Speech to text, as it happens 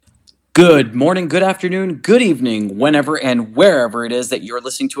Good morning, good afternoon, good evening, whenever and wherever it is that you're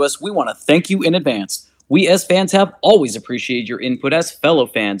listening to us. We want to thank you in advance. We as fans have always appreciated your input as fellow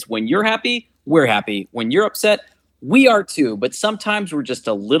fans. When you're happy, we're happy. When you're upset, we are too. But sometimes we're just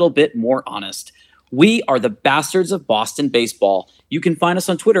a little bit more honest. We are the Bastards of Boston Baseball. You can find us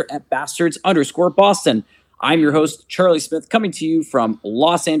on Twitter at bastards_Boston. I'm your host, Charlie Smith, coming to you from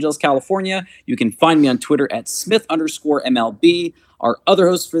Los Angeles, California. You can find me on Twitter at Smith_MLB. Our other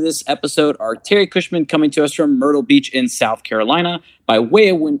hosts for this episode are Terry Cushman, coming to us from Myrtle Beach in South Carolina by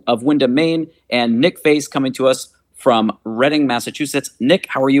way of Wyndham, Maine, and Nick Face coming to us from Reading, Massachusetts. Nick,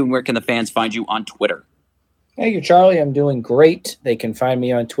 how are you, and where can the fans find you on Twitter? Thank you, Charlie. I'm doing great. They can find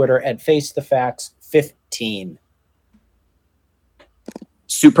me on Twitter at FaceTheFacts15.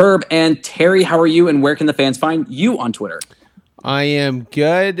 Superb. And Terry, how are you, and where can the fans find you on Twitter? I am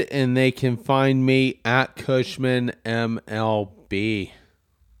good, and they can find me at Cushman MLB.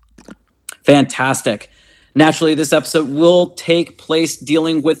 Fantastic. Naturally, this episode will take place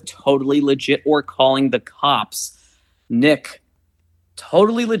dealing with totally legit or calling the cops. Nick,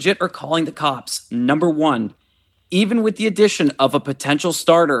 totally legit or calling the cops. Number one, even with the addition of a potential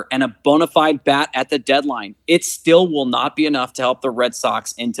starter and a bona fide bat at the deadline, it still will not be enough to help the Red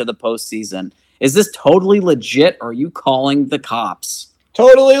Sox into the postseason. Is this totally legit, or are you calling the cops?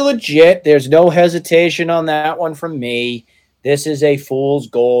 Totally legit. There's no hesitation on that one from me. This is a fool's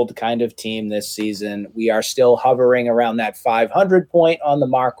gold kind of team this season. We are still hovering around that 500 point on the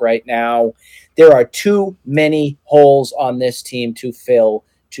mark right now. There are too many holes on this team to fill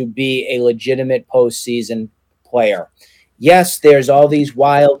to be a legitimate postseason player. Yes, there's all these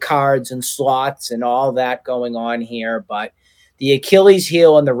wild cards and slots and all that going on here, but the Achilles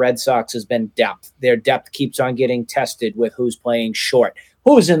heel on the Red Sox has been depth. Their depth keeps on getting tested with who's playing short,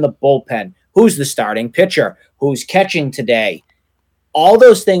 who's in the bullpen, who's the starting pitcher, who's catching today. All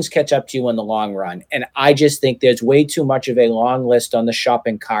those things catch up to you in the long run, and I just think there's way too much of a long list on the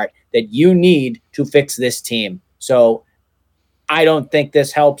shopping cart that you need to fix this team. So I don't think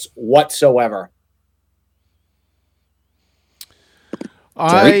this helps whatsoever.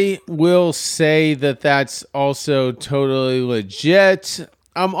 I will say that that's also totally legit.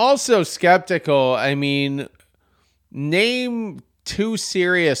 I'm also skeptical. I mean, name two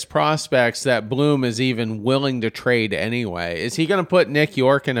serious prospects that Bloom is even willing to trade anyway. Is he going to put Nick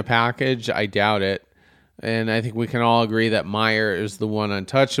York in a package? I doubt it. And I think we can all agree that Meyer is the one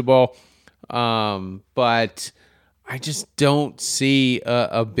untouchable. But I just don't see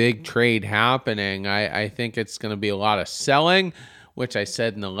a big trade happening. I think it's going to be a lot of selling, which I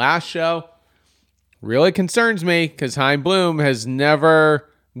said in the last show, really concerns me because Chaim Bloom has never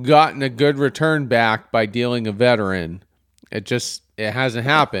gotten a good return back by dealing a veteran. It hasn't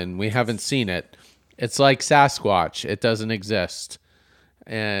happened. We haven't seen it. It's like Sasquatch. It doesn't exist.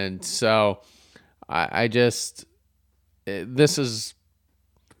 And so this is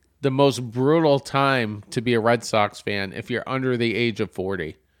the most brutal time to be a Red Sox fan if you're under the age of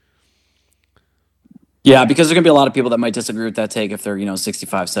 40. Yeah, because there's going to be a lot of people that might disagree with that take if they're,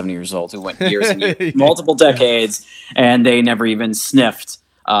 65, 70 years old who went years and years, multiple decades, and they never even sniffed.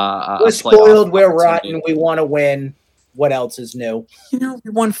 We're spoiled, we're rotten, we want to win. What else is new? We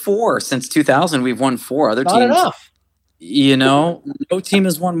won 4 since 2000. We've won 4. Other Not teams, enough. No team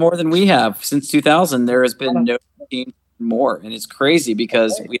has won more than we have since 2000. There has been no team more, and it's crazy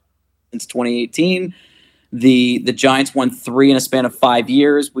because since 2018. The Giants won 3 in a span of 5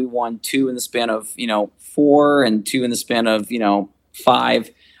 years. We won 2 in the span of 4 and 2 in the span of 5.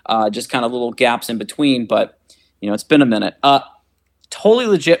 Just kind of little gaps in between, but it's been a minute. Totally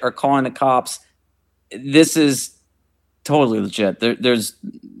legit or calling the cops. This is totally legit.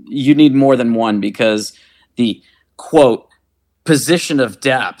 You need more than one because the quote position of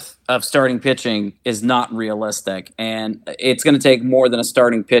depth of starting pitching is not realistic, and it's going to take more than a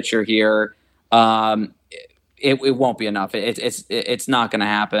starting pitcher here. It won't be enough. It's not going to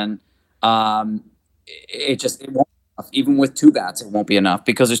happen. It won't be enough. Even with 2 bats, it won't be enough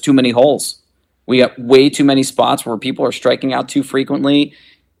because there's too many holes. We got way too many spots where people are striking out too frequently.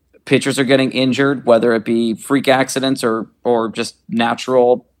 Pitchers are getting injured, whether it be freak accidents or just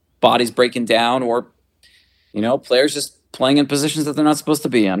natural bodies breaking down, or players just playing in positions that they're not supposed to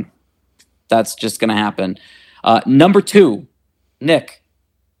be in. That's just going to happen. Number 2, Nick.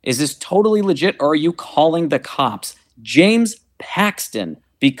 Is this totally legit, or are you calling the cops? James Paxton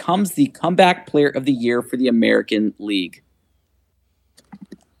becomes the comeback player of the year for the American League.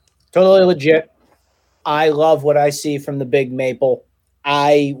 Totally legit. I love what I see from the Big Maple.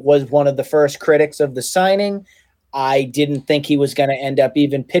 I was one of the first critics of the signing. I didn't think he was going to end up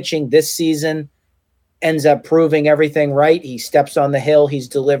even pitching this season. ends up proving everything right. He steps on the hill. He's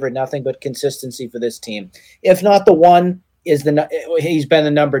delivered nothing but consistency for this team. If not the one, he's been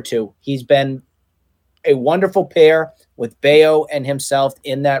the number 2. He's been a wonderful pair with Bello and himself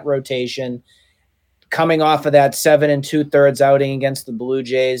in that rotation, coming off of that 7 2/3 outing against the Blue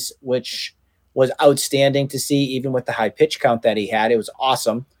Jays, which was outstanding to see, even with the high pitch count that he had. It was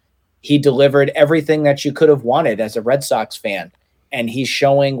awesome. He delivered everything that you could have wanted as a Red Sox fan, and he's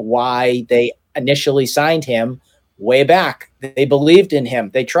showing why they initially signed him way back. They believed in him.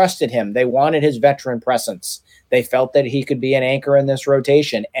 They trusted him. They wanted his veteran presence. They felt that he could be an anchor in this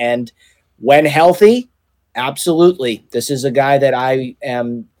rotation. And when healthy, absolutely. This is a guy that I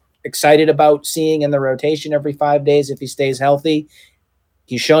am excited about seeing in the rotation every 5 days if he stays healthy.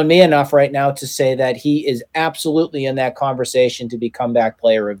 He's shown me enough right now to say that he is absolutely in that conversation to be comeback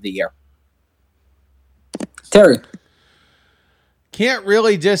player of the year. Terry. Can't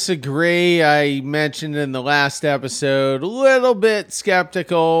really disagree. I mentioned in the last episode, a little bit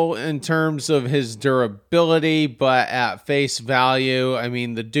skeptical in terms of his durability, but at face value, I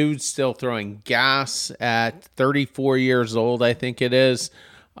mean, the dude's still throwing gas at 34 years old, I think it is.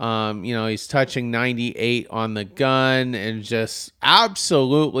 He's touching 98 on the gun and just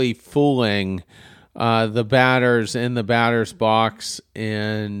absolutely fooling the batters in the batter's box.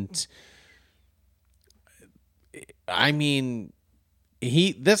 And I mean,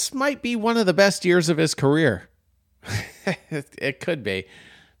 this might be one of the best years of his career. It could be.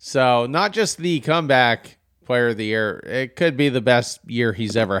 So not just the comeback player of the year, it could be the best year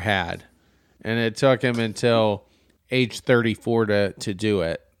he's ever had. And it took him until age 34 to do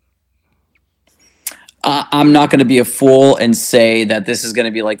it. I'm not going to be a fool and say that this is going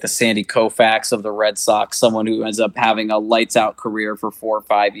to be like the Sandy Koufax of the Red Sox, someone who ends up having a lights out career for 4 or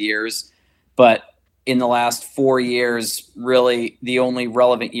 5 years. But in the last 4 years, really the only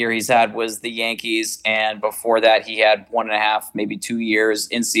relevant year he's had was the Yankees. And before that, he had 1.5, maybe 2 years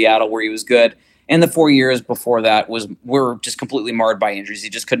in Seattle where he was good. And the 4 years before that were just completely marred by injuries. He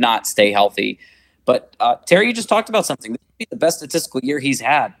just could not stay healthy. But Terry, you just talked about something. This would be the best statistical year he's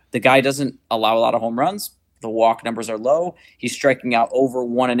had. The guy doesn't allow a lot of home runs. The walk numbers are low. He's striking out over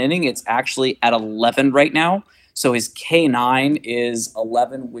 1 an inning. It's actually at 11 right now. So his K9 is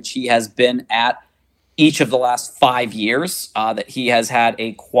 11, which he has been at each of the last 5 years that he has had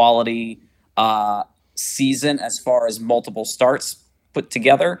a quality season as far as multiple starts put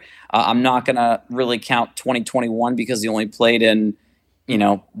together. I'm not going to really count 2021 because he only played in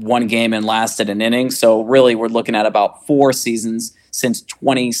one game and lasted an inning. So really we're looking at about 4 seasons since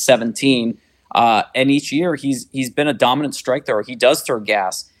 2017. And each year he's been a dominant strike thrower. He does throw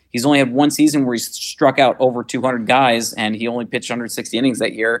gas. He's only had 1 season where he struck out over 200 guys and he only pitched 160 innings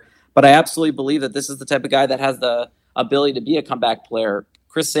that year. But I absolutely believe that this is the type of guy that has the ability to be a comeback player.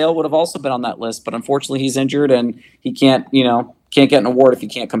 Chris Sale would have also been on that list, but unfortunately he's injured and he can't get an award if he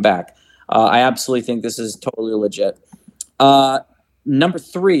can't come back. I absolutely think this is totally legit. Number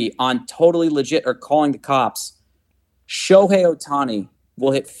 3 on totally legit or calling the cops, Shohei Ohtani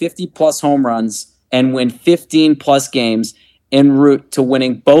will hit 50-plus home runs and win 15-plus games en route to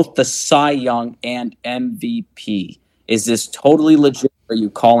winning both the Cy Young and MVP. Is this totally legit? Or are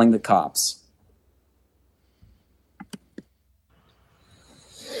you calling the cops?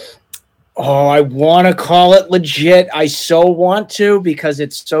 Oh, I want to call it legit. I so want to because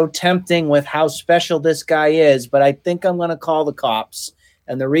it's so tempting with how special this guy is, but I think I'm going to call the cops.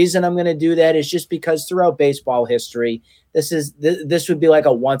 And the reason I'm going to do that is just because throughout baseball history, this would be like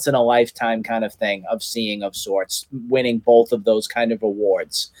a once in a lifetime kind of thing of sorts, winning both of those kind of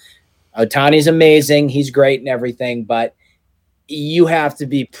awards. Ohtani's amazing. He's great and everything, but you have to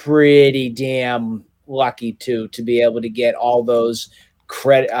be pretty damn lucky to be able to get all those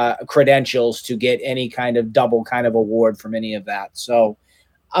credentials to get any kind of double kind of award from any of that. So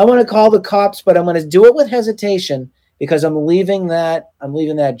I want to call the cops, but I'm going to do it with hesitation because I'm leaving that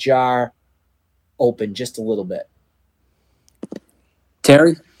jar open just a little bit.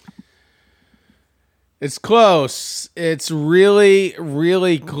 Terry? It's close. It's really,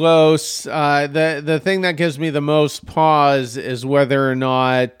 really close. The thing that gives me the most pause is whether or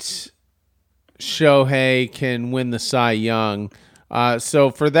not Shohei can win the Cy Young. So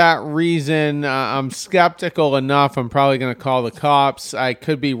for that reason, I'm skeptical enough. I'm probably going to call the cops. I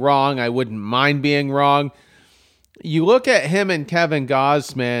could be wrong. I wouldn't mind being wrong. You look at him and Kevin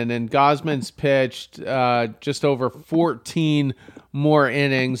Gausman, and Gausman's pitched just over 14 more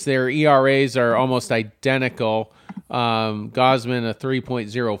innings. Their ERAs are almost identical. Gausman a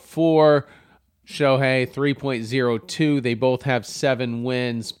 3.04, Shohei 3.02. They both have 7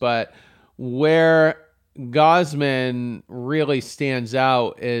 wins, but where Gausman really stands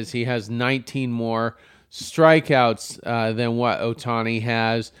out is he has 19 more strikeouts than what Ohtani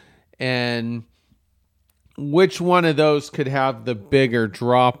has, and which one of those could have the bigger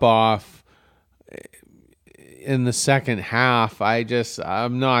drop off in the second half?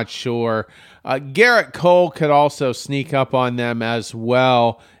 I'm not sure. Garrett Cole could also sneak up on them as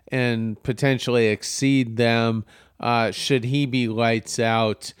well and potentially exceed them should he be lights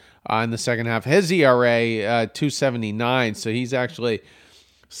out in the second half. His ERA 2.79, so he's actually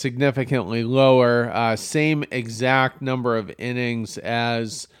significantly lower. Same exact number of innings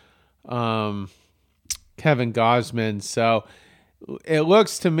as Kevin Gausman. So it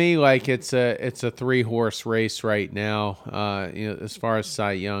looks to me like it's a 3-horse race right now, as far as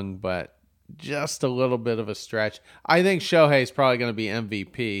Cy Young, but just a little bit of a stretch. I think Shohei is probably going to be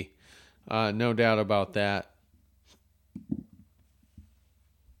MVP. No doubt about that.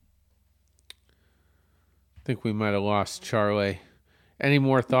 I think we might have lost Charlie. Any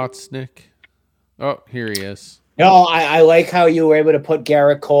more thoughts, Nick? Oh, here he is. No, I like how you were able to put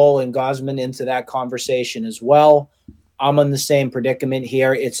Garrett Cole and Gausman into that conversation as well. I'm in the same predicament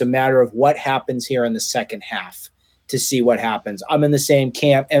here. It's a matter of what happens here in the second half to see what happens. I'm in the same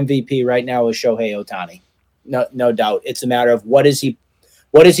camp. MVP right now is Shohei Ohtani. No doubt. It's a matter of what does he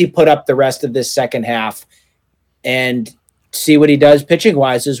put up the rest of this second half and see what he does pitching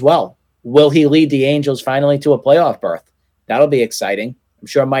wise as well. Will he lead the Angels finally to a playoff berth? That'll be exciting. I'm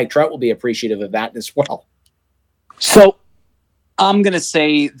sure Mike Trout will be appreciative of that as well. So I'm going to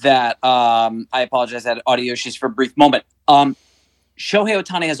say that I apologize. I had audio issues for a brief moment. Shohei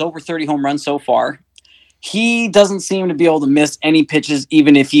Ohtani has over 30 home runs so far. He doesn't seem to be able to miss any pitches,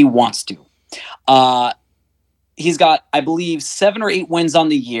 even if he wants to. He's got, I believe, 7 or 8 wins on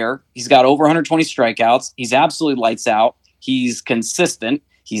the year. He's got over 120 strikeouts. He's absolutely lights out. He's consistent.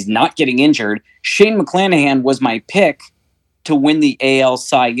 He's not getting injured. Shane McClanahan was my pick to win the AL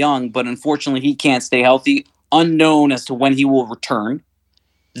Cy Young, but unfortunately he can't stay healthy. Unknown as to when he will return.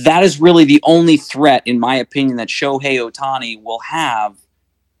 That is really the only threat, in my opinion, that Shohei Ohtani will have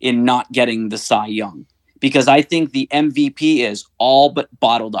in not getting the Cy Young. Because I think the MVP is all but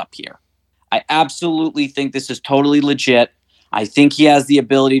bottled up here. I absolutely think this is totally legit. I think he has the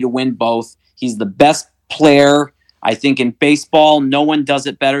ability to win both. He's the best player. I think in baseball, no one does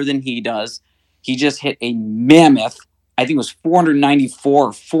it better than he does. He just hit a mammoth, I think it was 494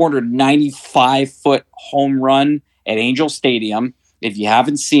 or 495-foot home run at Angel Stadium. If you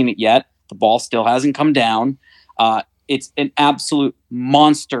haven't seen it yet, the ball still hasn't come down. It's an absolute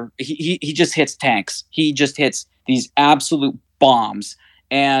monster. He just hits tanks. He just hits these absolute bombs,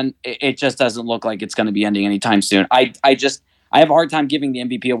 and it just doesn't look like it's going to be ending anytime soon. I have a hard time giving the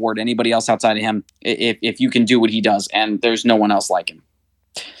MVP award to anybody else outside of him if you can do what he does, and there's no one else like him.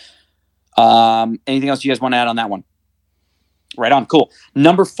 Anything else you guys want to add on that one? Right on. Cool.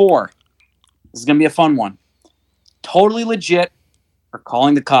 Number 4. This is going to be a fun one. Totally legit for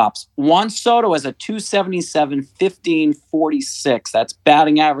calling the cops. Juan Soto has a 277, 15, 46. That's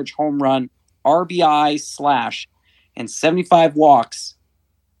batting average, home run, RBI / and 75 walks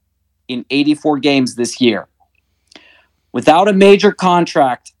in 84 games this year. Without a major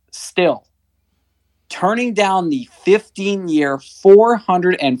contract, still turning down the 15-year,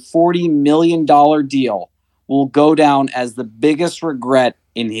 $440 million deal will go down as the biggest regret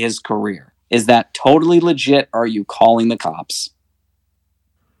in his career. Is that totally legit? Or are you calling the cops?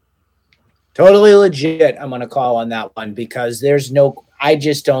 Totally legit. I'm going to call on that one because I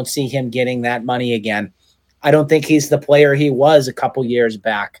just don't see him getting that money again. I don't think he's the player he was a couple years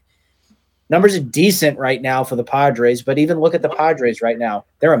back. Numbers are decent right now for the Padres, but even look at the Padres right now.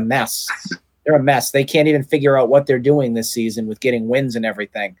 They're a mess. They're a mess. They can't even figure out what they're doing this season with getting wins and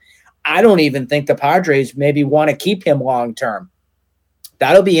everything. I don't even think the Padres maybe want to keep him long term.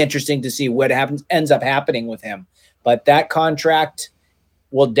 That'll be interesting to see what ends up happening with him. But that contract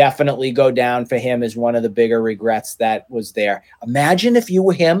will definitely go down for him as one of the bigger regrets that was there. Imagine if you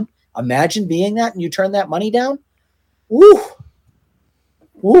were him. Imagine being that and you turn that money down. Woof.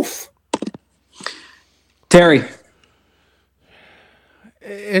 Woof. Terry.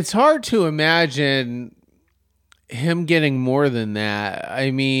 It's hard to imagine him getting more than that.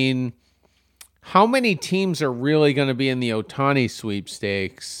 I mean, how many teams are really going to be in the Ohtani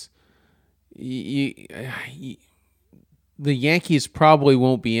sweepstakes? The Yankees probably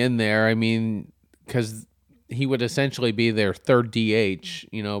won't be in there. I mean, because he would essentially be their third DH,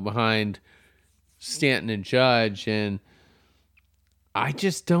 behind Stanton and Judge. And I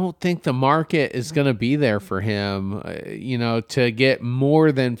just don't think the market is going to be there for him, to get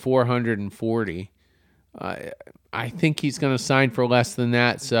more than 440. I think he's going to sign for less than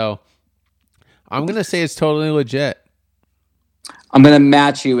that. So I'm going to say it's totally legit. I'm going to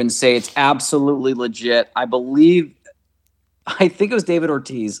match you and say it's absolutely legit. I think it was David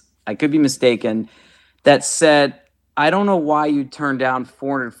Ortiz, I could be mistaken, that said, I don't know why you turned down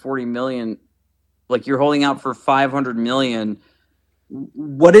 $440 million. Like, you're holding out for $500 million.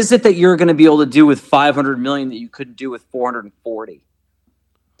 What is it that you're going to be able to do with $500 million that you couldn't do with $440?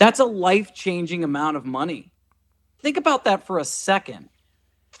 That's a life-changing amount of money. Think about that for a second.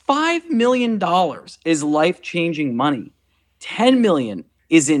 $5 million is life-changing money. $10 million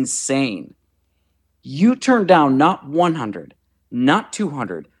is insane. You turned down not 100, not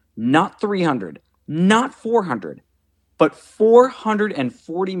 200, not 300, not 400, but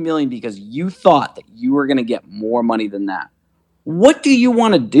 $440 million because you thought that you were going to get more money than that. What do you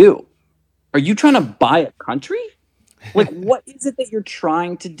want to do? Are you trying to buy a country? Like, what is it that you're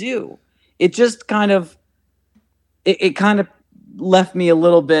trying to do? It just kind of, it kind of left me a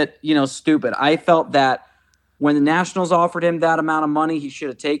little bit, stupid. I felt that when the Nationals offered him that amount of money, he should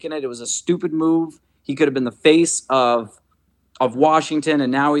have taken it. It was a stupid move. He could have been the face of Washington,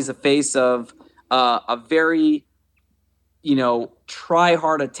 and now he's the face of a very,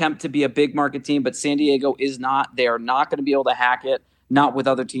 try-hard attempt to be a big market team, but San Diego is not. They are not going to be able to hack it, not with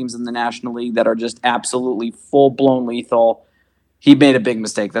other teams in the National League that are just absolutely full-blown lethal. He made a big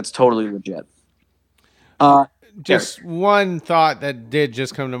mistake. That's totally legit. Just one thought that did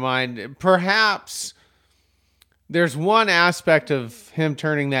just come to mind. Perhaps there's one aspect of him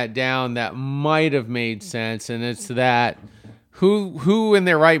turning that down that might have made sense, and it's that who in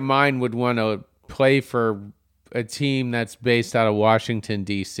their right mind would want to play for a team that's based out of Washington,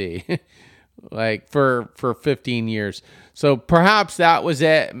 D.C., like for 15 years. So perhaps that was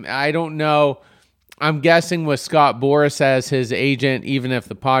it. I don't know. I'm guessing with Scott Boras as his agent, even if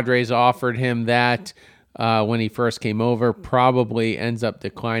the Padres offered him that when he first came over, probably ends up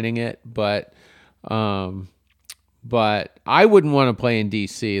declining it. But I wouldn't want to play in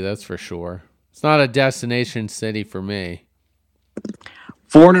D.C., that's for sure. It's not a destination city for me.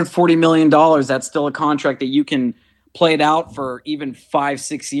 $440 million, that's still a contract that you can play it out for even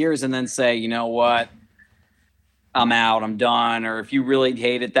 5-6 years and then say, you know what, I'm out, I'm done. Or if you really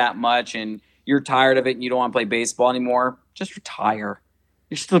hate it that much and you're tired of it and you don't want to play baseball anymore, just retire.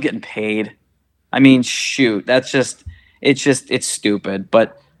 You're still getting paid. I mean, shoot, it's stupid,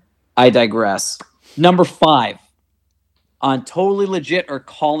 but I digress. Number 5, on Totally Legit or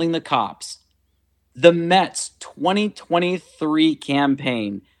Calling the Cops, the Mets 2023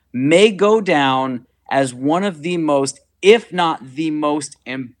 campaign may go down as one of the most, if not the most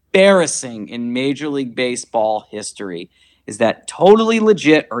embarrassing in Major League Baseball history. Is that totally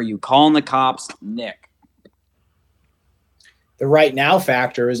legit, or are you calling the cops, Nick? The right now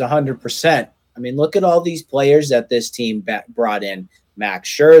factor is 100%. I mean, look at all these players that this team brought in. Max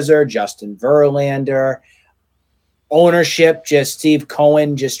Scherzer, Justin Verlander, ownership, just Steve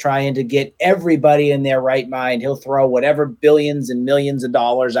Cohen just trying to get everybody in their right mind. He'll throw whatever billions and millions of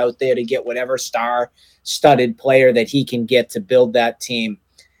dollars out there to get whatever star-studded player that he can get to build that team.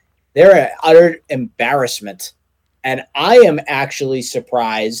 They're an utter embarrassment. And I am actually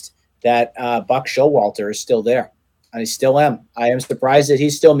surprised that Buck Showalter is still there. I still am. I am surprised that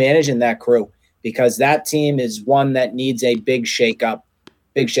he's still managing that crew because that team is one that needs a big shakeup.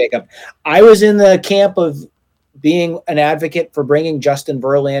 Big shakeup. I was in the camp of being an advocate for bringing Justin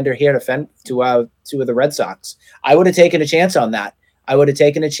Verlander here to the Red Sox. I would have taken a chance on that. I would have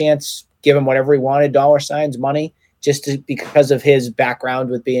taken a chance, give him whatever he wanted, dollar signs, money, because of his background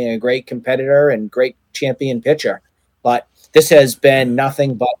with being a great competitor and great champion pitcher. But this has been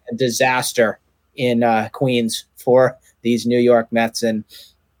nothing but a disaster in Queens for these New York Mets. And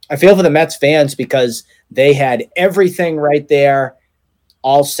I feel for the Mets fans because they had everything right there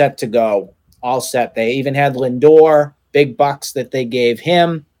all set to go. All set. They even had Lindor, big bucks that they gave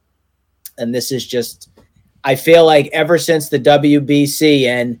him. And this is just, I feel like ever since the WBC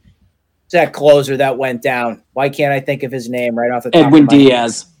and that closer that went down, why can't I think of his name right off the top Edwin of my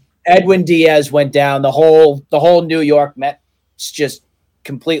Diaz. head? Edwin Diaz went down. The whole New York Mets just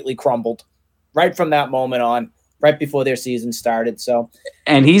completely crumbled right from that moment on, right before their season started. So,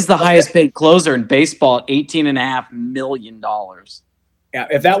 and he's the highest paid closer in baseball at $18.5 million. Yeah,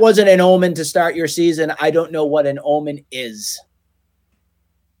 if that wasn't an omen to start your season, I don't know what an omen is.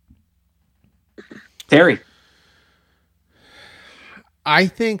 Terry. I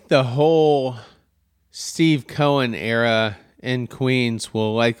think the whole Steve Cohen era in Queens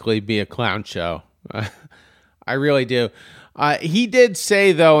will likely be a clown show. I really do. He did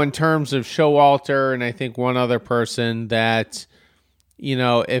say, though, in terms of Showalter and I think one other person, that,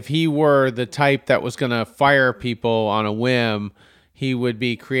 if he were the type that was going to fire people on a whim, he would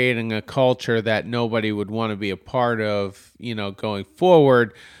be creating a culture that nobody would want to be a part of, going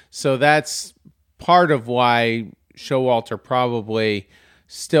forward. So that's part of why Showalter probably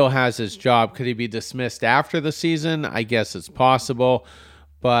still has his job. Could he be dismissed after the season? I guess it's possible.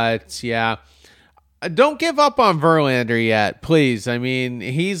 But yeah, don't give up on Verlander yet, please. I mean,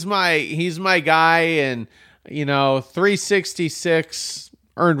 he's my guy, and 366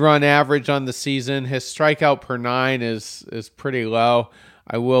 earned run average on the season. His strikeout per 9 is pretty low.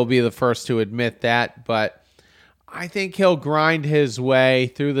 I will be the first to admit that, but I think he'll grind his way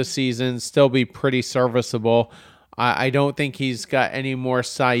through the season, still be pretty serviceable. I don't think he's got any more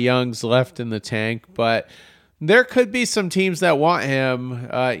Cy Youngs left in the tank, but there could be some teams that want him,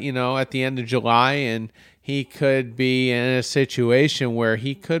 at the end of July, and he could be in a situation where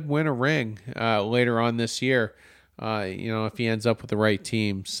he could win a ring later on this year. If he ends up with the right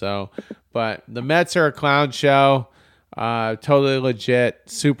team. So, but the Mets are a clown show, totally legit,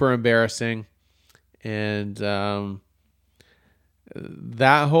 super embarrassing. And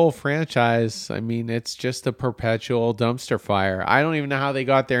that whole franchise, I mean, it's just a perpetual dumpster fire. I don't even know how they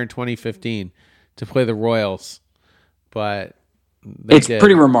got there in 2015 to play the Royals, but it's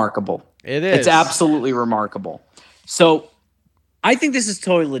pretty remarkable. It is. It's absolutely remarkable. So I think this is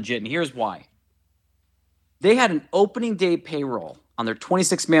totally legit, and here's why. They had an opening day payroll on their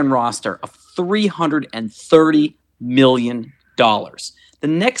 26-man roster of $330 million. The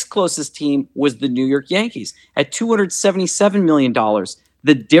next closest team was the New York Yankees at $277 million.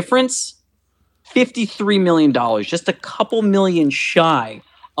 The difference, $53 million, just a couple million shy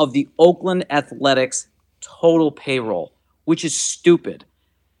of the Oakland Athletics total payroll, which is stupid.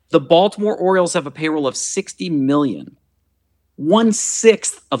 The Baltimore Orioles have a payroll of $60 million.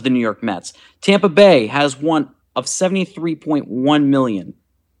 1/6 of the New York Mets. Tampa Bay has one of $73.1 million,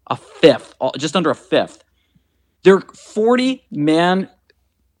 a fifth, just under a fifth. Their 40-man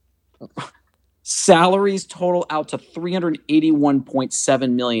salaries total out to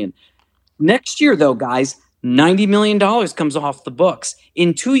 $381.7 million. Next year, though, guys, $90 million comes off the books.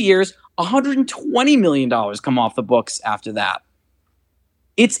 In 2 years, $120 million come off the books after that.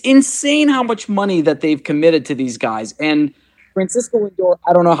 It's insane how much money that they've committed to these guys. And Francisco Lindor,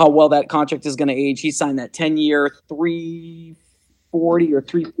 I don't know how well that contract is going to age. He signed that 10-year, $340 or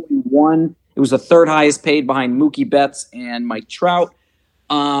 $341. It was the third highest paid behind Mookie Betts and Mike Trout.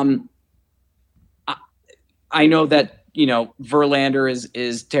 I know that, Verlander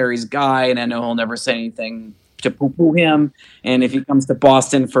is Terry's guy, and I know he'll never say anything to poo-poo him. And if he comes to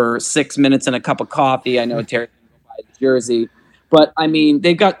Boston for 6 minutes and a cup of coffee, I know Terry's going to buy the jersey. But, I mean,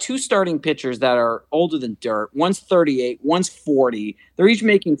 they've got two starting pitchers that are older than dirt. One's 38, one's 40. They're each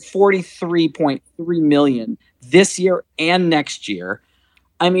making $43.3 million this year and next year.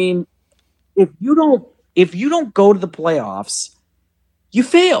 I mean, if you don't go to the playoffs, you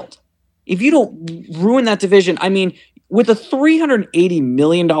failed. If you don't ruin that division, I mean, with a $380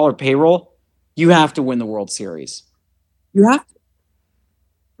 million payroll, you have to win the World Series. You have to.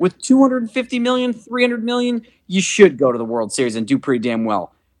 With $250 million, $300 million, you should go to the World Series and do pretty damn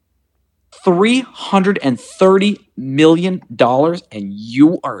well. $330 million, and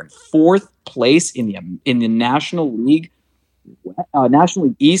you are in fourth place in the National League, National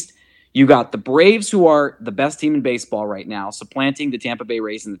League East. You got the Braves, who are the best team in baseball right now, supplanting the Tampa Bay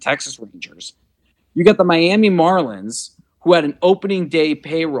Rays and the Texas Rangers. You got the Miami Marlins, who had an opening day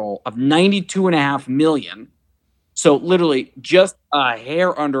payroll of $92.5 million. So literally just a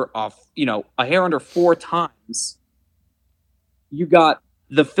hair under 4 times. You got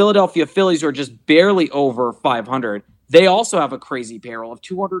the Philadelphia Phillies, who are just barely over 500. They also have a crazy payroll of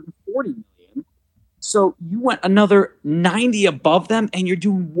 $240 million. So you went another 90 above them, and you're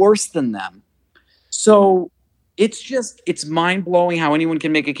doing worse than them. So it's mind-blowing how anyone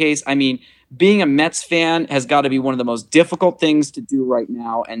can make a case. I mean, being a Mets fan has got to be one of the most difficult things to do right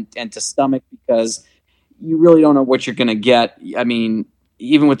now and to stomach, because you really don't know what you're going to get. I mean,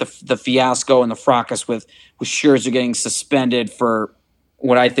 even with the fiasco and the fracas with Scherzer getting suspended for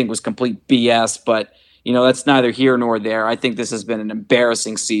what I think was complete BS, but, that's neither here nor there. I think this has been an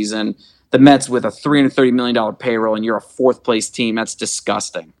embarrassing season. The Mets with a $330 million payroll, and you're a fourth-place team. That's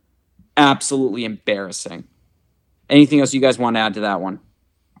disgusting. Absolutely embarrassing. Anything else you guys want to add to that one?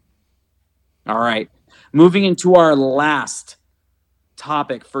 All right. Moving into our last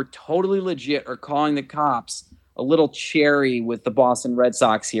topic for totally legit or calling the cops, a little cherry with the Boston Red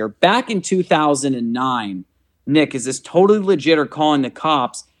Sox here. Back in 2009, Nick, is this totally legit or calling the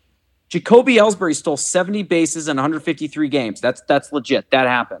cops? Jacoby Ellsbury stole 70 bases in 153 games. That's legit. That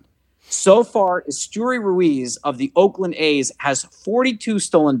happened. So far, Esteury Ruiz of the Oakland A's has 42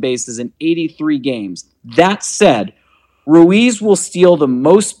 stolen bases in 83 games. That said, Ruiz will steal the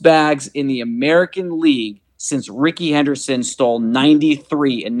most bags in the American League since Rickey Henderson stole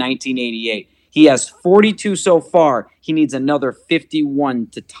 93 in 1988. He has 42 so far. He needs another 51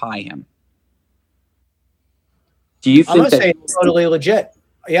 to tie him. Do you think I'm going to say totally legit?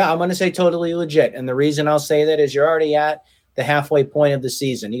 Yeah, I'm going to say totally legit. And the reason I'll say that is you're already at the halfway point of the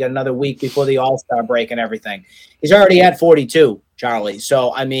season. You got another week before the All-Star break and everything. He's already at 42, Charlie.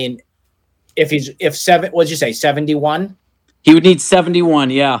 So, I mean, what'd you say, 71? He would need 71,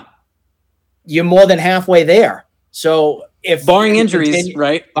 yeah. You're more than halfway there. So if barring injuries,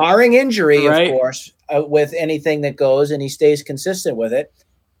 right? Barring injury, right. Of course, with anything that goes and he stays consistent with it,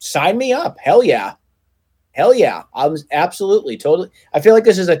 sign me up. Hell yeah. Hell yeah. I was absolutely totally. I feel like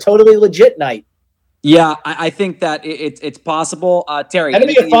this is a totally legit night. Yeah, I think that it's possible. Terry, that'd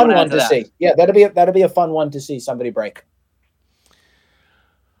be a fun one to see. Yeah, that'd be a fun one to see somebody break.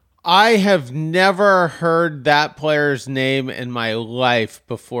 I have never heard that player's name in my life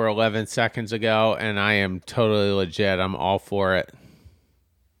before 11 seconds ago, and I am totally legit. I'm all for it.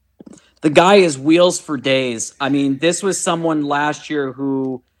 The guy is wheels for days. I mean, this was someone last year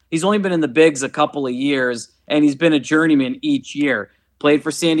who he's only been in the bigs a couple of years, and he's been a journeyman each year. Played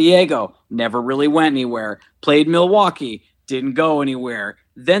for San Diego, never really went anywhere. Played Milwaukee, didn't go anywhere.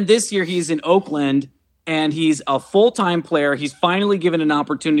 Then this year he's in Oakland, and he's a full-time player. He's finally given an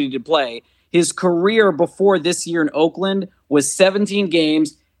opportunity to play. His career before this year in Oakland was 17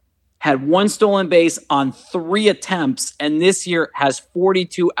 games, had 1 stolen base on 3 attempts, and this year has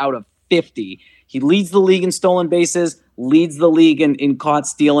 42 out of 50. He leads the league in stolen bases, leads the league in caught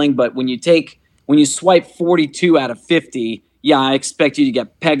stealing, but when you swipe 42 out of 50, yeah, I expect you to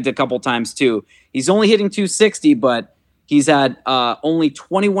get pegged a couple times too. He's only hitting 260, but he's had only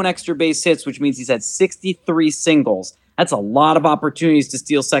 21 extra base hits, which means he's had 63 singles. That's a lot of opportunities to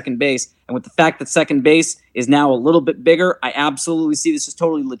steal second base. And with the fact that second base is now a little bit bigger, I absolutely see this as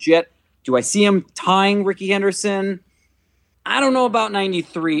totally legit. Do I see him tying Rickey Henderson? I don't know about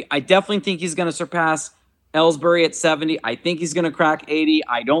 93. I definitely think he's going to surpass Ellsbury at 70. I think he's going to crack 80.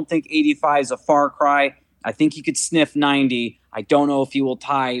 I don't think 85 is a far cry. I think he could sniff 90. I don't know if he will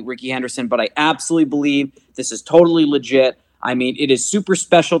tie Rickey Henderson, but I absolutely believe this is totally legit. I mean, it is super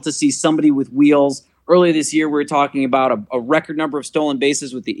special to see somebody with wheels. Earlier this year, we were talking about a record number of stolen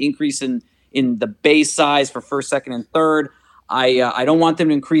bases with the increase in the base size for first, second, and third. I don't want them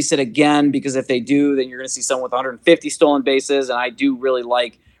to increase it again, because if they do, then you're going to see someone with 150 stolen bases, and I do really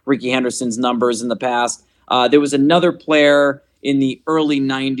like Rickey Henderson's numbers in the past. There was another player in the early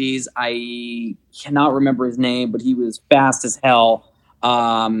 90s. I cannot remember his name, but he was fast as hell.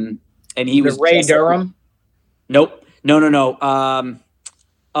 And he was Ray Durham? Nope. No.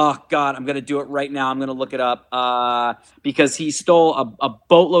 Oh, God, I'm going to do it right now. I'm going to look it up because he stole a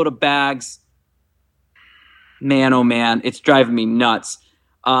boatload of bags. Man, oh, man, it's driving me nuts.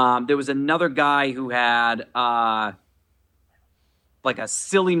 There was another guy who had like a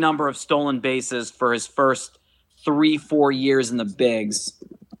silly number of stolen bases for his first 3-4 years in the bigs.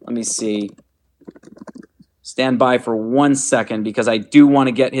 Let me see. Stand by for 1 second, because I do want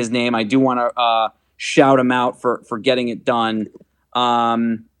to get his name. I do want to shout him out for getting it done.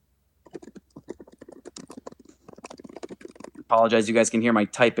 Apologize, you guys can hear my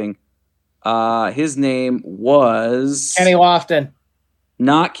typing. His name was Kenny Lofton.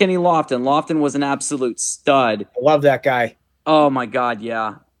 Not Kenny Lofton. Lofton was an absolute stud. I love that guy. Oh my God,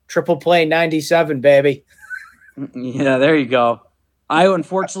 yeah. Triple play 97, baby. Yeah, there you go. I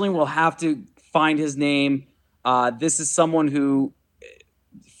unfortunately will have to find his name. This is someone who,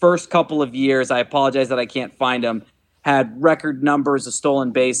 first couple of years, I apologize that I can't find him, had record numbers of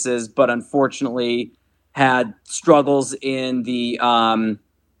stolen bases, but unfortunately had struggles in the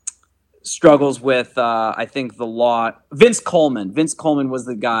with, I think, the law. Vince Coleman. Vince Coleman was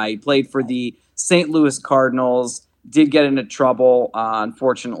the guy. He played for the St. Louis Cardinals, did get into trouble,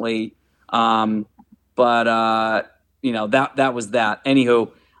 unfortunately. But that was that.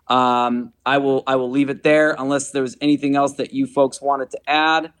 Anywho, I will leave it there unless there was anything else that you folks wanted to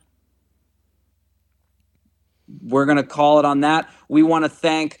add. We're going to call it on that. We want to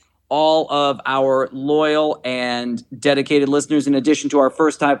thank all of our loyal and dedicated listeners, in addition to our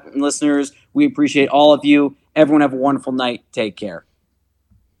first-time listeners. We appreciate all of you. Everyone have a wonderful night. Take care.